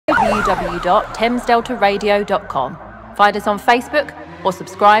www.thamesdeltaradio.com. Find us on Facebook or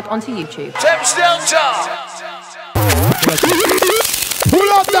subscribe onto YouTube. Thames Delta! Pull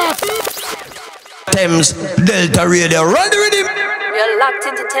up that! Thames Delta Radio, run the rhythm! You're locked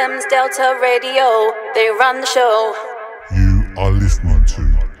into Thames Delta Radio. They run the show. You are listening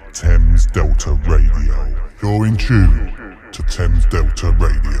to Thames Delta Radio. You're in tune to Thames Delta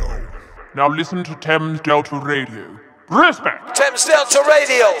Radio. Now listen to Thames Delta Radio. Respect! Thames Delta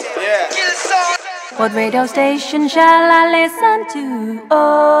Radio! Yeah. What radio station shall I listen to?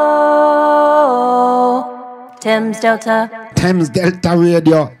 Oh, Thames Delta. Thames Delta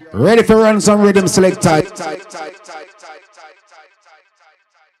Radio. Ready for run some rhythm selector.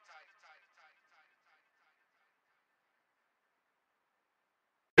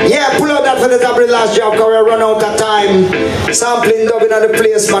 Yeah, pull out that for the top of the last job, cause we run out of time. Sampling dub in the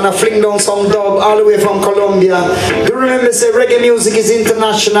place, man. I fling down some dub all the way from Colombia. You remember, say reggae music is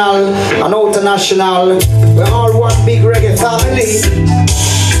international and international. We're all one big reggae family.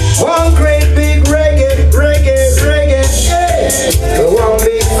 One great big reggae, yeah. We're one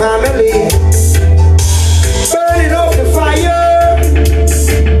big family. Burning up the fire.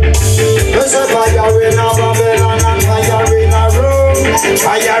 There's a fire in our Babylon and fire in our room.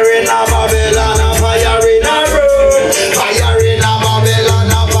 Fire in a Babylon, a fire in a room. Fire in a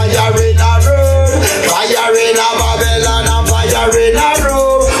Babylon, a fire in a room. Fire in a Babylon, a fire in a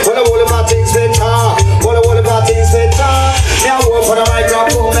room. What a whole about things better. What a whole about things better. Now work for the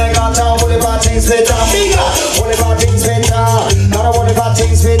microphone, make a talk. What about things better? Bigger. What about things better? Not a what about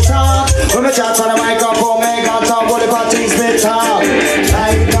things better. When we chat for the microphone, make a talk. What about things better?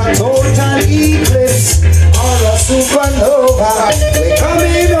 Like a total eclipse or a supernova. We're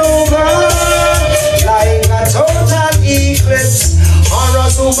coming over like a total eclipse or a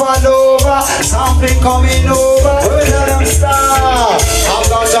supernova. Something coming over. We're not star. I've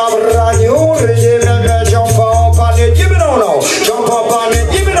got a brand new rhythm. Jump up on it, give it on now. Jump up on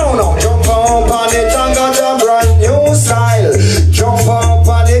it, give it on now. Jump up on it, I got a brand new style. Jump up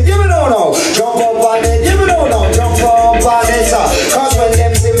on it, give it on now. Jump up on it, give it on now. Jump up on it, cause when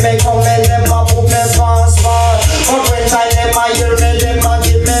them see me come in, them a put me fast. But when time them a hear me, them a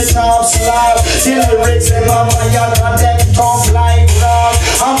give me top slap. The lyrics them a fire and them talk like rock.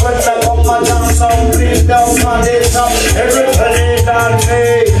 And when me come a dance and bring down on the top, everybody dance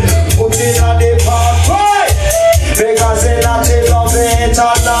me, put it on the pathway. Because they not take love it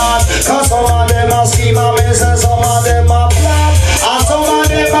or not. Cause some of them a scheme and me say some of them a plan. And some of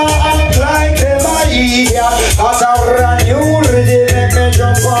them a act like them a idiot. Cause a brand new rhythm make me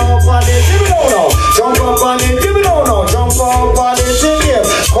jump up on it. Give it on now. Jump up on it. Give it on now. Jump up on it. Sing it.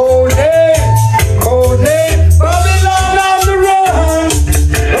 Cold name, Babylon on the run.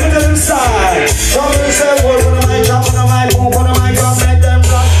 Let me tell them side. Somebody say word for the mic, jump on the mic, boom for the mic, up, make them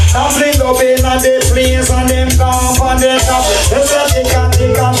run. Now fling up in and they please and them come on the top. They say tick and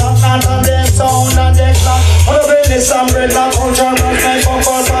them sound and they clap. On the business and bread and culture and make up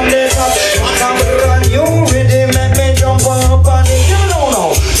us on the top. What's a brand new rhythm, make me jump up on it. Give it on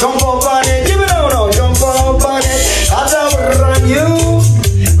now, jump up on it. Give it on now, jump up on it. That's a brand new.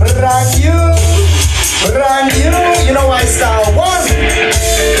 You know I start one.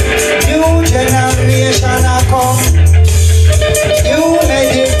 New generation a come. New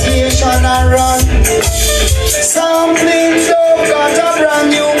meditation a run. Sampling dub got a brand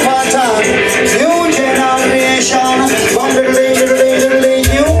new pattern. New generation.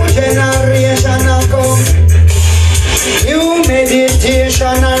 New generation a come. New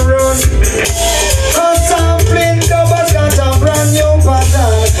meditation a run. Cause sampling dub has got a brand new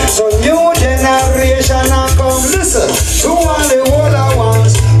pattern. So new generation a come. Listen to all the older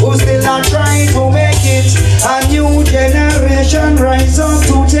ones who still are trying to make it. A new generation rise up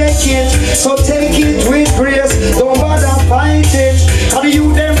to take it. So take it with grace, don't bother fight it. And the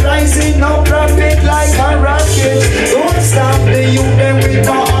youth them rising up rapid like a rocket. Don't stop the youth them with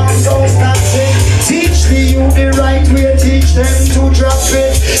no arms, don't stop it. Teach the youth the right way, teach them to drop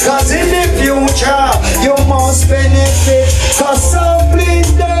it. Cause in the future you must benefit. Cause sampling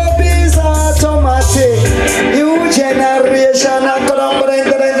dub is automatic. New generation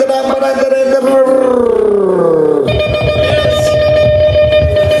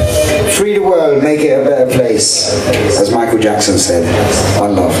free the world, make it a better place. As Michael Jackson said,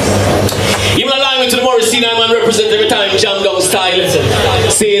 one love. Even allowing to the Morris scene, I'm going to represent every time jam down style.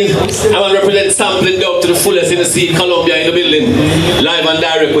 Saying, I'm going to represent sampling dub to the fullest in the scene, Colombia in the building. Live and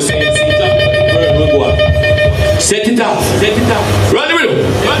direct, we're saying, set it up, set it up. Run the rhythm,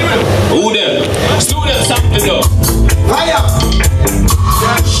 run the rhythm. Who them? Students sampling dub. Fire!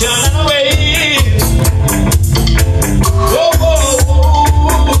 Shine away. Oh, oh, oh,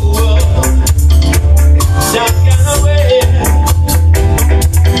 oh.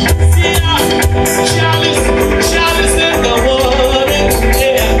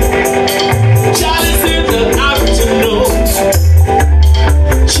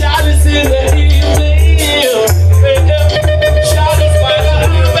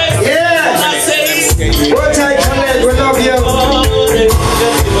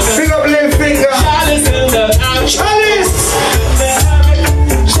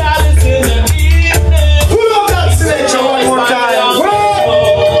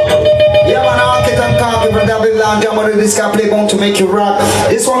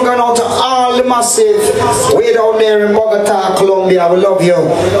 Bogota, Colombia, we love you.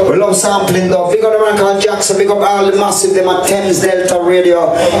 We love sampling though. Big up the man called Jackson, big up all the massive them at Thames Delta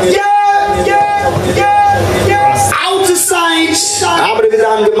Radio. Yeah, yeah, yeah, yeah. Out of sight. I believe it's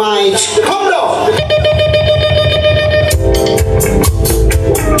on the mic. Come down.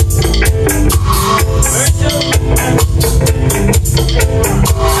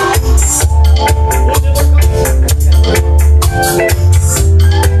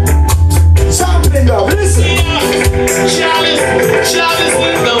 Sampling though, listen. Chalice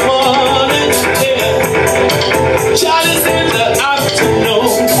in the morning, yeah. Chalice in the afternoon.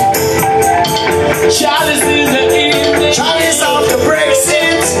 Chalice in the evening. Chalice after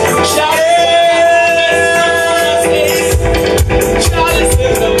Brexit. Chalice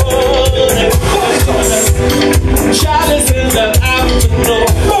in the morning. Chalice in the afternoon.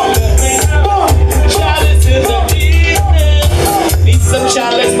 Chalice in the evening. Need some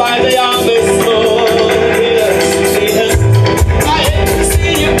chalice by the office door.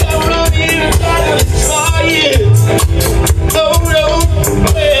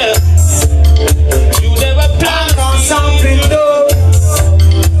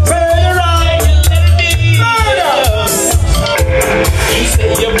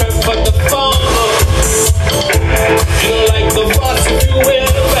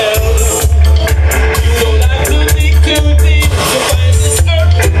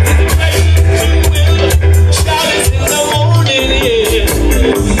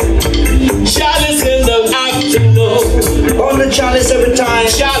 Chalice every time.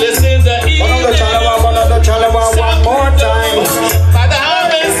 Chalice in the evening. One more time. By the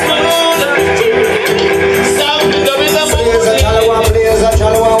harvest moon. Something with the moon. Blaze a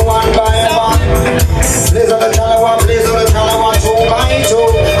chalawa, one by one. Blaze the chalawa, two by two.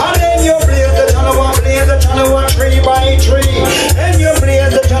 And then you blaze the chalawa, 3 by 3. And you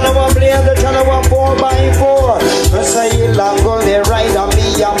blaze the chalawa, 4 by 4. I say you love go there right on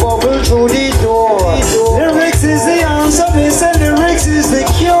me and bubble through the door. Lyrics is the answer, me say lyrics is the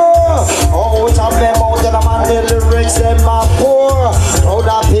cure. Out of them out of the man, the lyrics them are poor.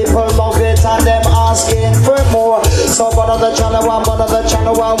 Other people love it and them asking for more. So one of the channel one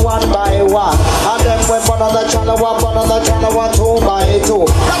by one. And then when one of the channel one, 2 by 2.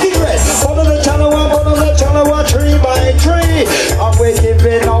 That is great. One of the channel one, 3 by 3. And we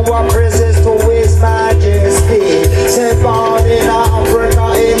giving our praises to His Majesty. Say born in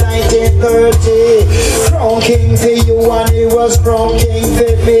Africa in 1930. Crown King for you and he was crown King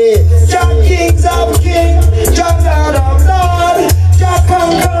for me. Jah kings of king, Jah Lord of lord, Jah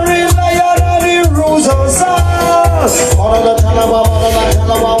conquering lion and he rules us all. One of the chalawa,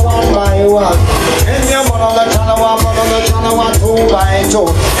 one by one. And your one of the chalawa, 2 by 2.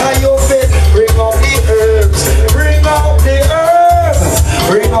 Can you fit? Bring up the herbs, bring up the herb,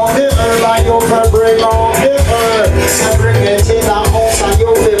 bring up the herb and you can bring up the herb. And bring it in a house and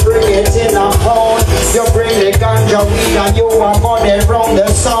you can bring it in a pound. You bring the ganja weed and you are money round the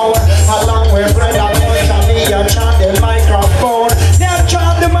sound. Along with bread and lunch and me and chant the microphone. Now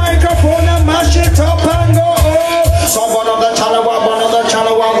chant the microphone and mash it up and go. So one of the chalawa,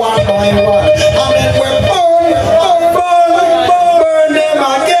 one by one. And then we burn them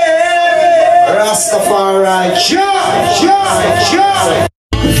again. Rastafari, ja.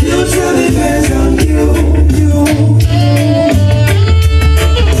 Future depends on you.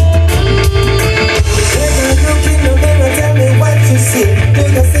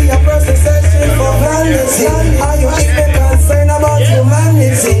 See a person searching for vanity. Are you even concerned about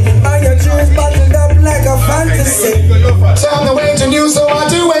humanity? Are your dreams bottled up like a fantasy? Time to wait on you, so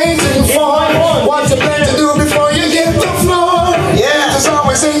what you waiting for? What you plan to do before you get the floor? Yeah, just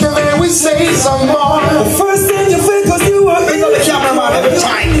always think of it, we say some more. The first thing you think, cause you are in the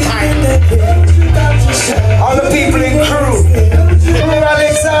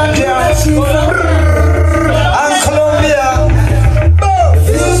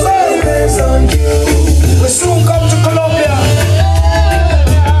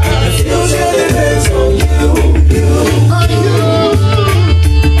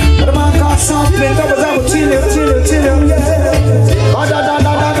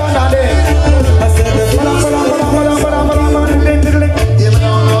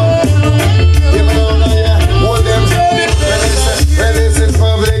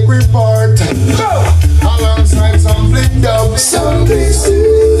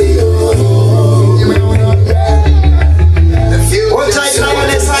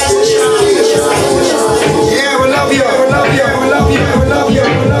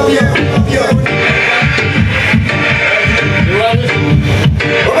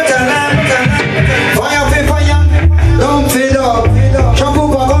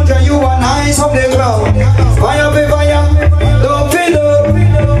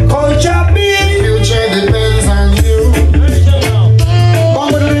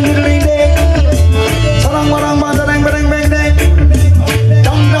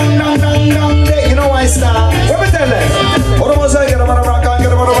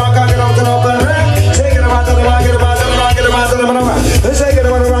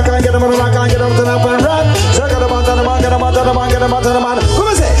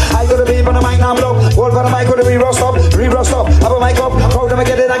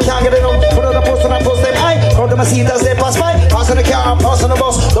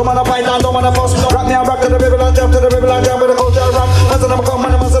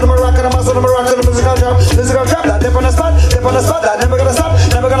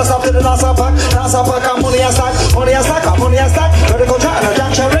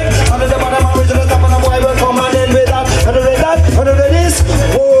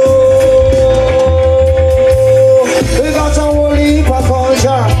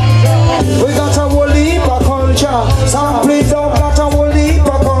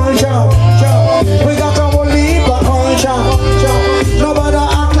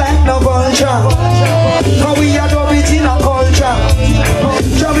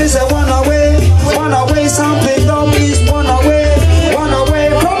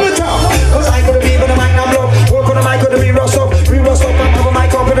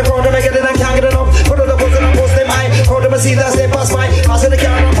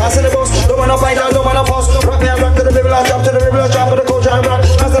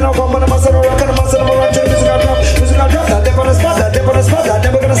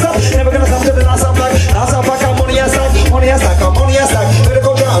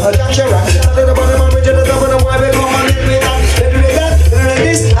I'll catch your rat. I don't know about the man with the top of the why we come and get me that. Let me that, let me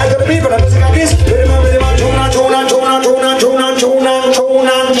this. I got the people that music like this. Let the man with the man tune and tune and tune and tune and tune and tune and tune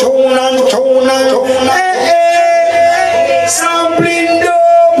and tune and tune and tune. Hey, sampling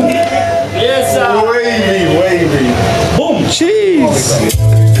dub. Yes, sir. Wavy. Boom. Cheese.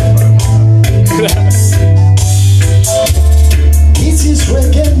 This is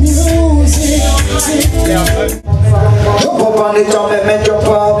reggae music. Jump up on the top and me jump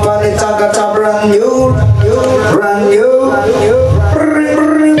up on the top. Got a brand new, brand new,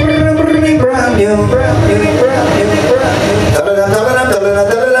 brand new.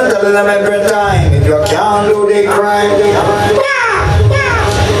 Tell them every time if you can't do the crime.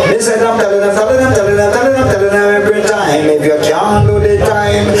 Listen, I'm telling them every time if you can't do the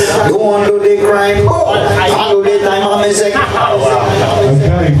time, don't do the crime. Can't do the time, I'm missing.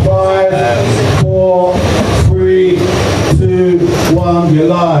 Okay, 5, 4, 3, 2, 1, you're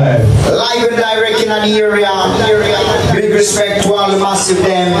live. Live and direct in an area. Big respect to all the massive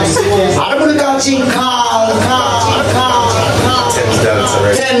them. I'm going to catch in call.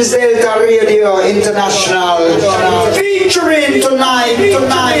 Thames Delta Radio International. Featuring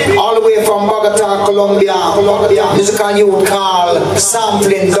tonight, all the way from Bogota, Colombia. Musical youth call,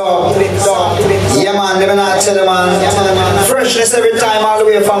 sampling dub. Yeah man, never not tell them man. Freshness every time, all the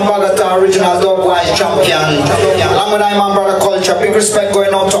way from Bogota, original dub wise champion. Along with my brother culture, big respect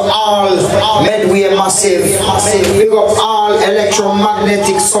going out to all Medway massive. Big up all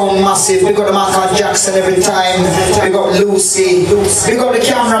electromagnetic sound massive. Big up the Michael Jackson every time. Big up Lucy. Big up the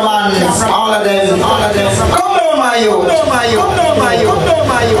cameraman. All of them. Come on my youth.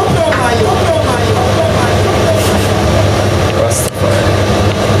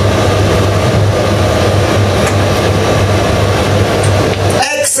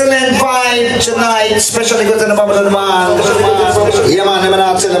 Excellent vibe tonight, especially good in the bubble of the man. Yeah man, I'm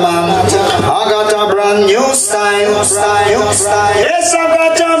not tell the man. I got a brand new style. Yes, I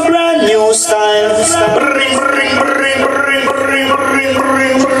got a brand new style.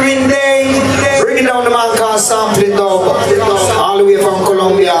 Bring down the man called sampling dub. All the way from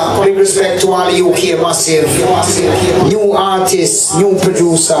Colombia. Big respect to all the UK massive. New artists, new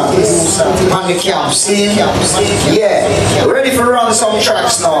producer. On the camp, see? Yeah. Ready for run some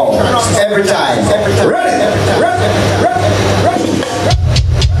tracks now. Every time. Ready.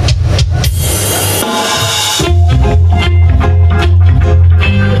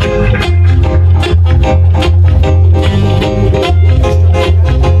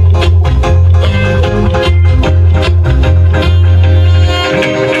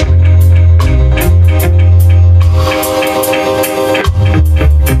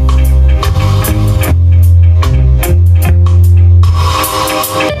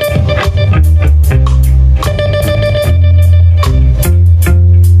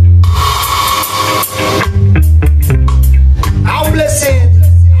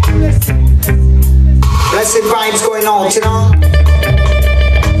 Blessed vibes going out, you know.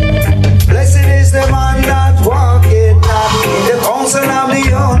 Blessed is the man that walketh not in the counsel of the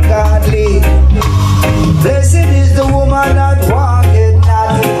ungodly. Blessed is the woman that walketh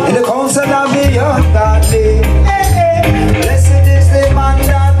not in the counsel of the ungodly. Blessed is the man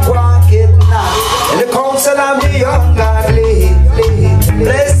that walketh not in the counsel of the ungodly.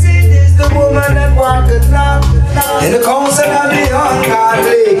 Blessed is the woman that walketh not in the counsel of the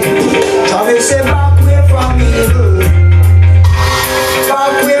ungodly. Come say back way from evil.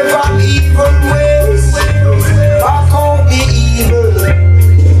 Back way from evil ways. Back out the evil.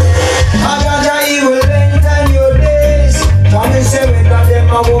 I got your evil length and your days. Come say whether them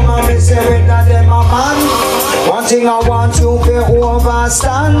a woman, me say whether them a man. One thing I want you to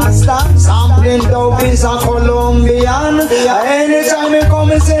overstand. Sampling dub is a Colombian. Anytime you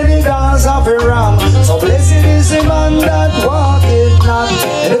come and say the dance of Iran. So blessed is the man that walketh not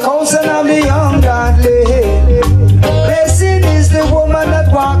in the counsel of the ungodly. Blessed is the woman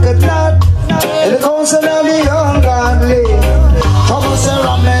that walketh not in the counsel of the ungodly. Come and say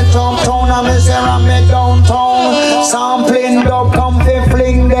Rame downtown, and me say Rame downtown. Sampling dub, come to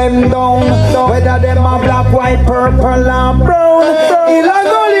fling them down. Whether them are black, white, purple, and brown.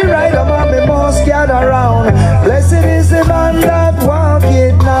 Illegally right about me must gather round. Blessed is the man that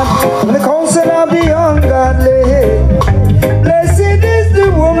walketh not in the counsel of the ungodly. Blessed is the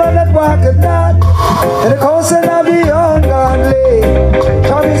woman that walketh not in the counsel of the ungodly.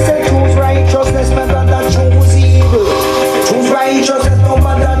 Tommy said choose righteousness better than choose evil. Choose righteousness no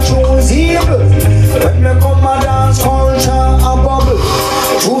better than choose evil. When me come a dance culture a bubble.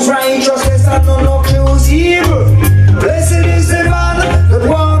 Choose righteousness and no choose evil. Blessed is the man that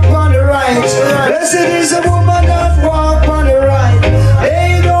walk on the right. Blessed is the woman that walk on the right.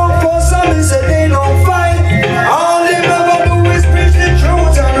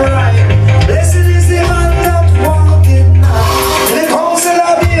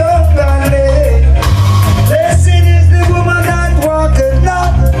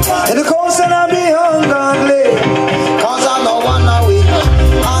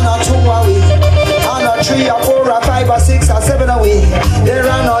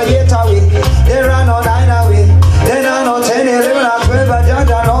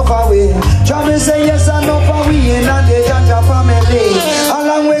 family. Jamie say yes and no for we in and the Janja family.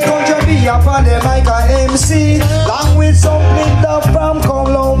 Along with Country B upon the mic and MC. Along with something up from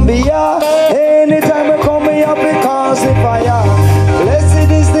Colombia. Anytime we come here because the fire.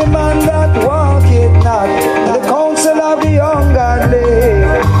 Blessed is the man that walketh not the counsel of the ungodly.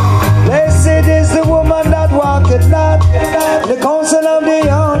 Blessed is the woman that walketh not the counsel of the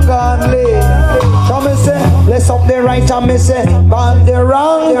ungodly. So me say, bless up the right and me say, ban the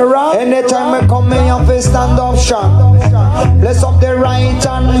wrong. Anytime we come here and stand up strong. Bless up the right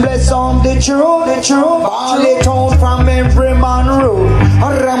and bless up the truth. All it out from every man rule.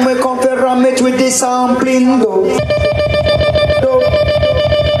 And ram we come to ram it with the sampling though.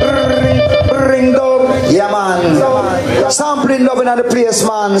 Ring dub, yeah man. Sampling dub in the place,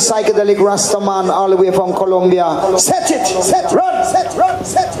 man. Psychedelic Rasta man, all the way from Colombia. Set it, set, run, set, run,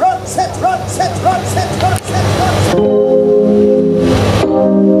 set, run, set, run, set, run, set, run, set, run.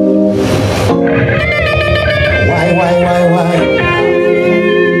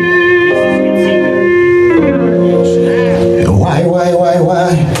 Why?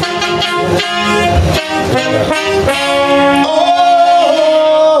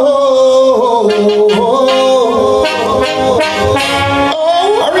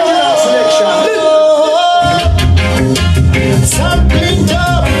 Original selection. Something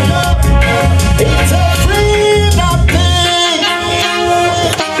up. It's a freedom thing.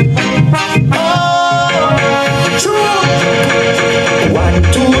 True. 1,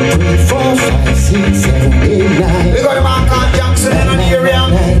 2, 3, 4, 5, 6, 7, 8, 9. We got the man called Jackson in the area.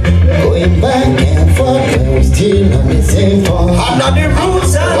 Going back and forth, but we're still on the same form. I'm not the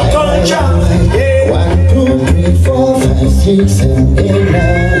roots and culture. Yeah. 1, 2, 3, 4, 5, 6, 7, 8,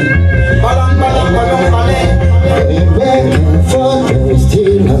 9. Balang. Going back and forth, but we're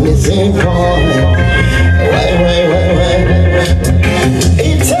still on the same form. Why?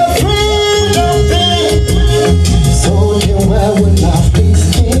 It's a freedom thing. So I will love this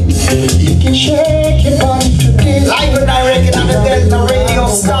thing. You can shake your body today. Live and direct on the Delta Radio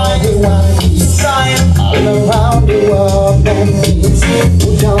style. All around the world, please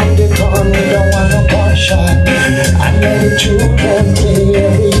put down the gun, we don't want no gunshot. And let the children play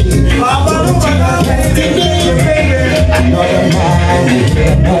every day. Another man.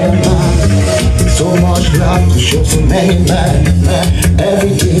 So much love to show so many men.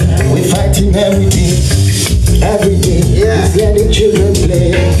 Every day, we fighting every day. Every day, yeah. Let the children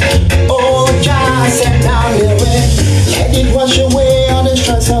play. Oh, just set down the way. Let it wash away all the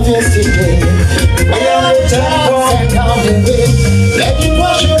stress of yesterday. Oh, just set down the way. Let it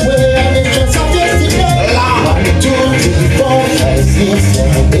wash away all the stress of yesterday. 1, 2, 3, 4, 5, 6,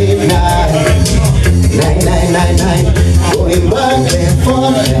 7, 8, 9. Going back and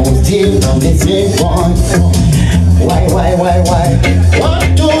forth, and we're still on the same point. Why?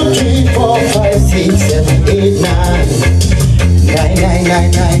 1, 2, 3, 4, 5, 6, 7, 8, 9.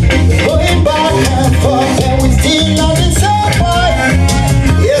 Going back and forth, and we're still on the same point.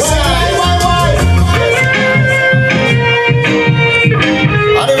 Yes, why?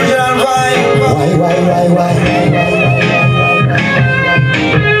 Original vibe. Why?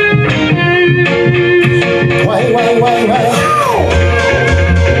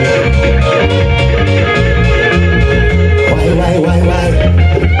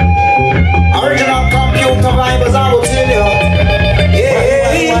 Original computer vibes, I will tell you.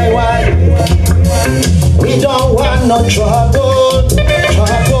 Yeah. Why? We don't want no trouble.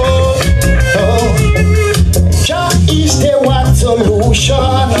 Oh. Jah is the one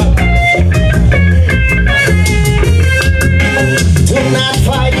solution. Do not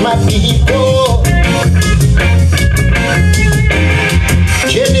fight my people.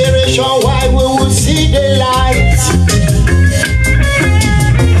 Generation Y, we will see the light.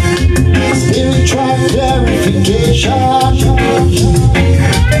 Spiritual clarification.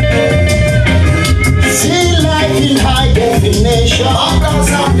 See life in high definition. I'm gonna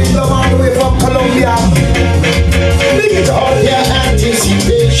sound it all the way from Colombia. With all their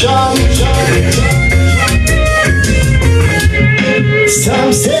anticipation.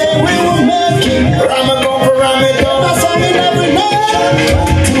 Some say we will make it. Ramadan for Ramadan. That's all in every nation.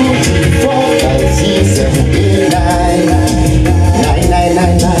 1, 2, 3, 4, 5, 6, 7, 8, 9.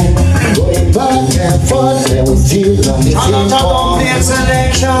 Going back and forth, and we still on the same form.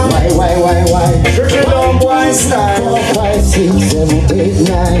 Selection. Why? Tricky long boy style. 4, 5, 6, 7, 8,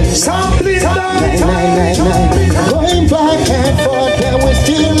 9. Something 9. Going back and forth, and we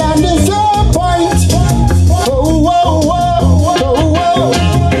still on the same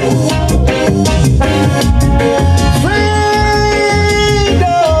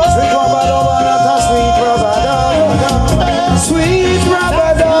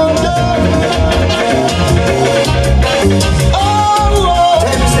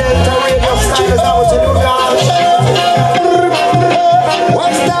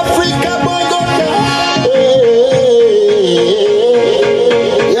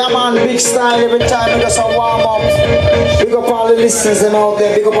style every time we just a warm up. Big up all the listeners them out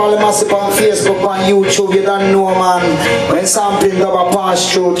there. Big up all the massive on Facebook, on YouTube. You don't know, man. When sampling dub a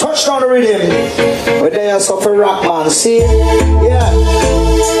pass through, touch down the rhythm. We're there so for rock, man. See? Yeah.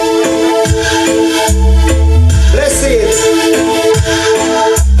 Let's see it.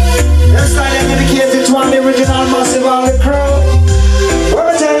 Next time I'm dedicated to one original massive on the crew. Where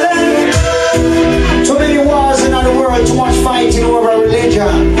we tell them? Too many wars in the world, too much fighting over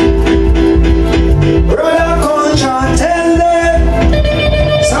religion. Brother culture, tell them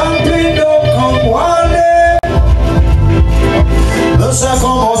something don't come one day. The second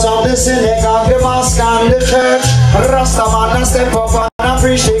out of the synagogue, the mosque and the church. Rasta man step up and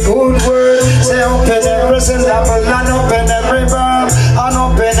preach the good word. Say up in every syllable and up in every verb, and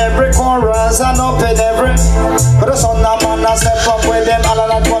up in every chorus and up in every. But the son of man step up with them all of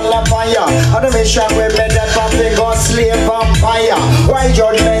that one la fire. And the mission we made them pumping God slave vampire. Why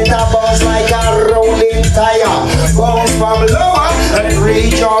judgment bounce like a rolling tire? Bounce from lower and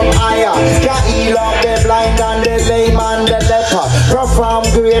reach up higher. Can heal up the blind and the lame and the leper. Perform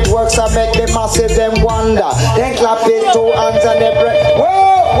great works and make the massive them wonder. Then clap it two hands and they break. Whoa,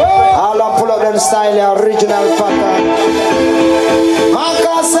 whoa. All and pull up them style, the original pattern.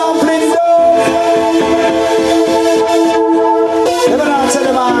 Anchor sampling dough. Never answer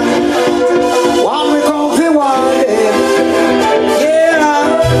the man. One we come for one day. Yeah.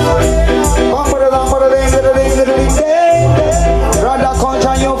 One for the day. Brother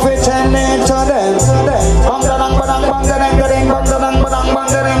country you fit and to them. Bang da dang bang bang da dang da dang bang da dang bang bang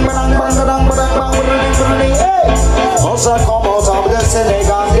da dang bang bang da dang bang bang. Hey. Also come out of the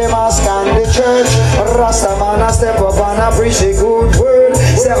synagogue, the mosque and the church. Rasta man a step up and a preach the good word.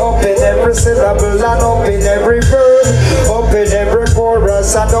 Say up in every syllable and up in every verb, up in every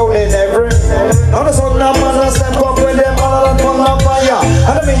chorus and down in every. Now the son of man a step up with them all and full of fire.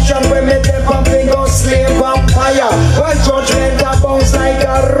 And the mission we make them pumping go slave vampire. While judgment a bounce like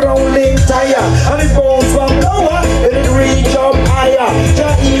a rolling tire. And it bounce from lower and it reach up higher.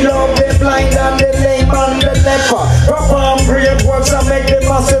 Jah heal up the blind and the lame and the leper. Perform great works and make the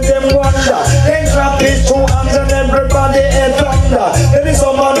massive them wonder. Then clap his two hands and everybody head thunder. Then is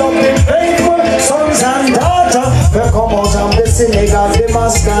someone of the faithful sons and daughters. We come out of the synagogue, the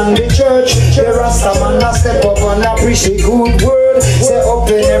mosque and the church. The Rasta man a step up and a preach the good word. Say up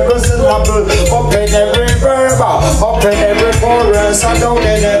in every syllable, up in every verb, up in every chorus and down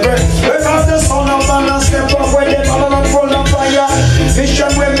in every. Because the son of man a step up with them all and full of fire.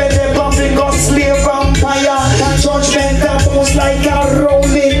 Vision we made them pumping God slave vampire. Judgment that moves like a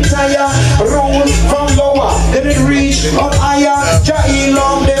rolling tire. Roll from lower, then it reach up higher. Jah heal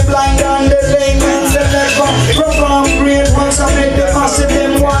of the blind and the lame and the leper. Perform great works and make the massive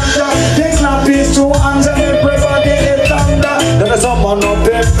them wonder. They clap his two hands and everybody hit thunder. Then there's someone up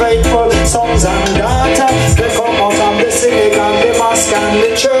in faithful sons and daughters. They come out of the synagogue, the mosque and the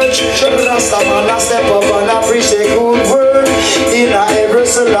church. Rasta man a step up and a preach a good word. In every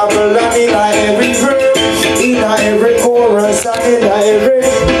syllable and in every verb, in every chorus and in every.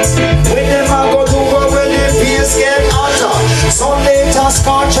 When them a go to war, when the face get hotter, Sunday task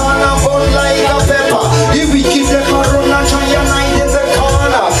scotch and a bun like a pepper. The wicked them a run and try and hide in the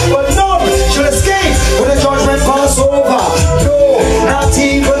corner, but none should escape when the judgment pass over. No, not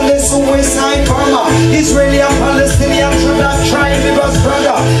even the suicide bomber. Israeli and Palestinian should not try to us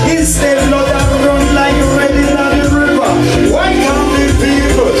brother. Instead blood and run like red in the river. Why can't the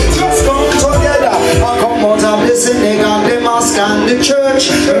people just come together and come out of the synagogue, the mosque and the church?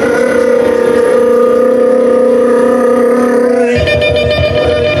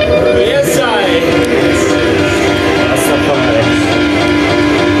 Yes,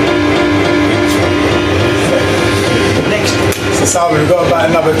 Next, so we've got about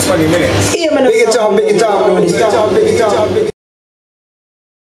another 20 minutes. Big it up, big it up, big it up, big it up, big it up.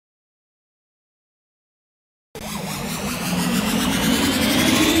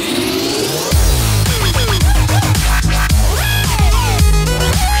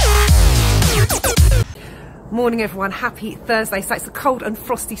 Morning everyone, happy Thursday. So it's a cold and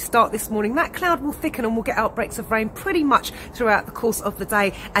frosty start this morning. That cloud will thicken and we'll get outbreaks of rain pretty much throughout the course of the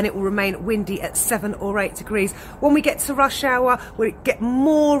day, and it will remain windy at 7 or 8 degrees. When we get to rush hour, we'll get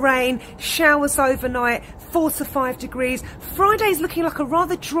more rain, showers overnight, 4 to 5 degrees. Friday's looking like a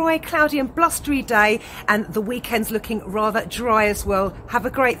rather dry, cloudy and blustery day, and the weekend's looking rather dry as well. Have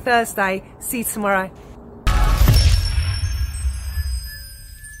a great Thursday. See you tomorrow.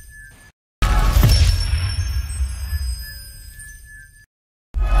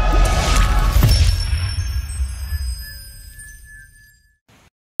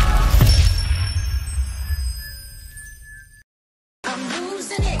 I'm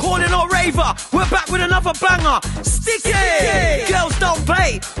losing Calling or raver, we're back with another banger. Sticky! Girls don't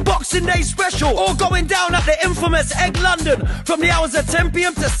play, Boxing Day special. All going down at the infamous Egg London from the hours of 10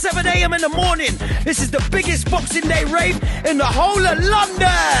 p.m. to 7 a.m. in the morning. This is the biggest Boxing Day rave in the whole of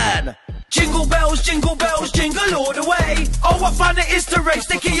London. Jingle bells, jingle all the way. Oh, what fun it is to rave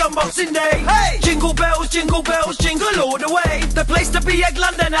sticky on Boxing Day. Hey! Jingle bells, jingle all the way. The place to be, Egg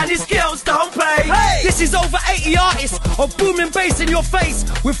London, and its girls don't play. Hey! This is over 80 artists of booming bass in your face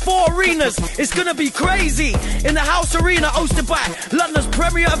with 4 arenas. It's gonna be crazy. In the House Arena, hosted by London's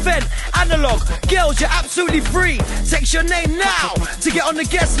premier event, Analog. Girls, you're absolutely free. Text your name now to get on the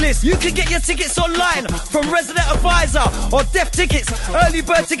guest list. You can get your tickets online from Resident Advisor or Def Tickets. Early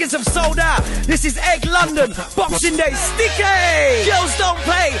bird tickets have sold out. This is Egg London, Boxing Day, sticky! Girls don't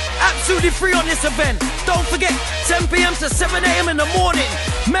play, absolutely free on this event. Don't forget, 10 p.m. to 7 a.m. in the morning.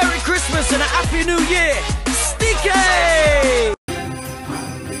 Merry Christmas and a Happy New Year, sticky!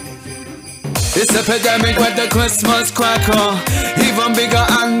 It's epidemic with the Christmas cracker, even bigger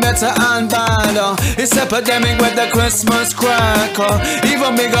and better and badder. It's epidemic with the Christmas cracker,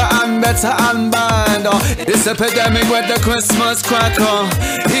 even bigger and better and badder. It's epidemic with the Christmas cracker,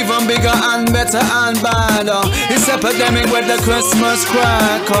 even bigger and better and badder. It's epidemic with the Christmas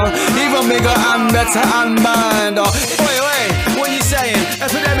cracker, even bigger and better and badder. Oi, oi, what are you saying?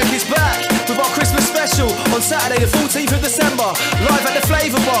 Epidemic is back with our Christmas special on Saturday the 14th of December, live at the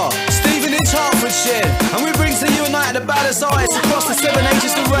Flavour Bar, Stephen in Hertfordshire, and we bring to you a night at the baddest artists across the 7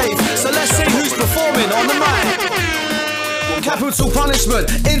 ages to rave. So let's see who's performing on the mic. Capital Punishment,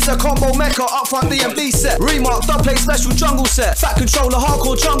 Inter-Combo Mecca, upfront DMB set, Remark, dubplate special jungle set, Fat Controller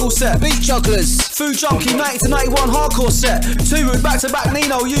hardcore jungle set, Beat Jugglers, Food Junkie 90 to 91 hardcore set, Two Root back-to-back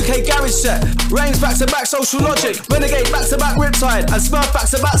Nino UK garage set, Reigns back-to-back Social Logic, Renegade back-to-back Riptide, and Smurf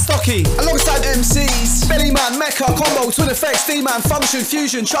back-to-back Stocky. Alongside MCs, Bellyman, Mecca, Combo, Twin Effects, D-Man, Function,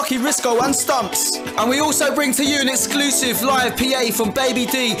 Fusion, Chucky, Risco and Stumps. And we also bring to you an exclusive live PA from Baby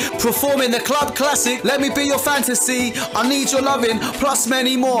D, performing the club classic, Let Me Be Your Fantasy, I Need Your Loving, plus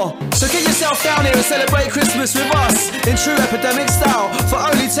many more. So get yourself down here and celebrate Christmas with us in true epidemic style for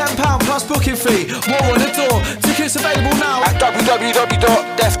only £10 plus booking fee. More on the door. Tickets available now at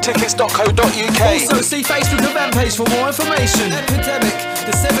www.deftickets.co.uk. Also see Facebook event page for more information. Epidemic,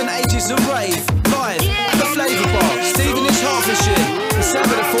 the 7 ages of rave, live at the Flavour Bar, Stevenage, Hertfordshire,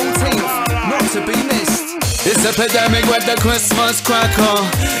 December the 14th, not to be missed. It's epidemic with the Christmas cracker,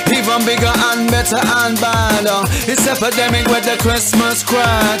 even bigger and better and badder. It's epidemic with the Christmas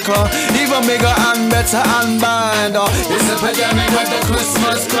cracker, even bigger and better and badder. It's epidemic with the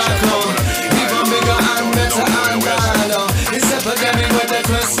Christmas cracker, even bigger and better and badder. It's epidemic with the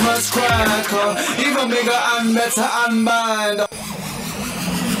Christmas cracker, even bigger and better and badder.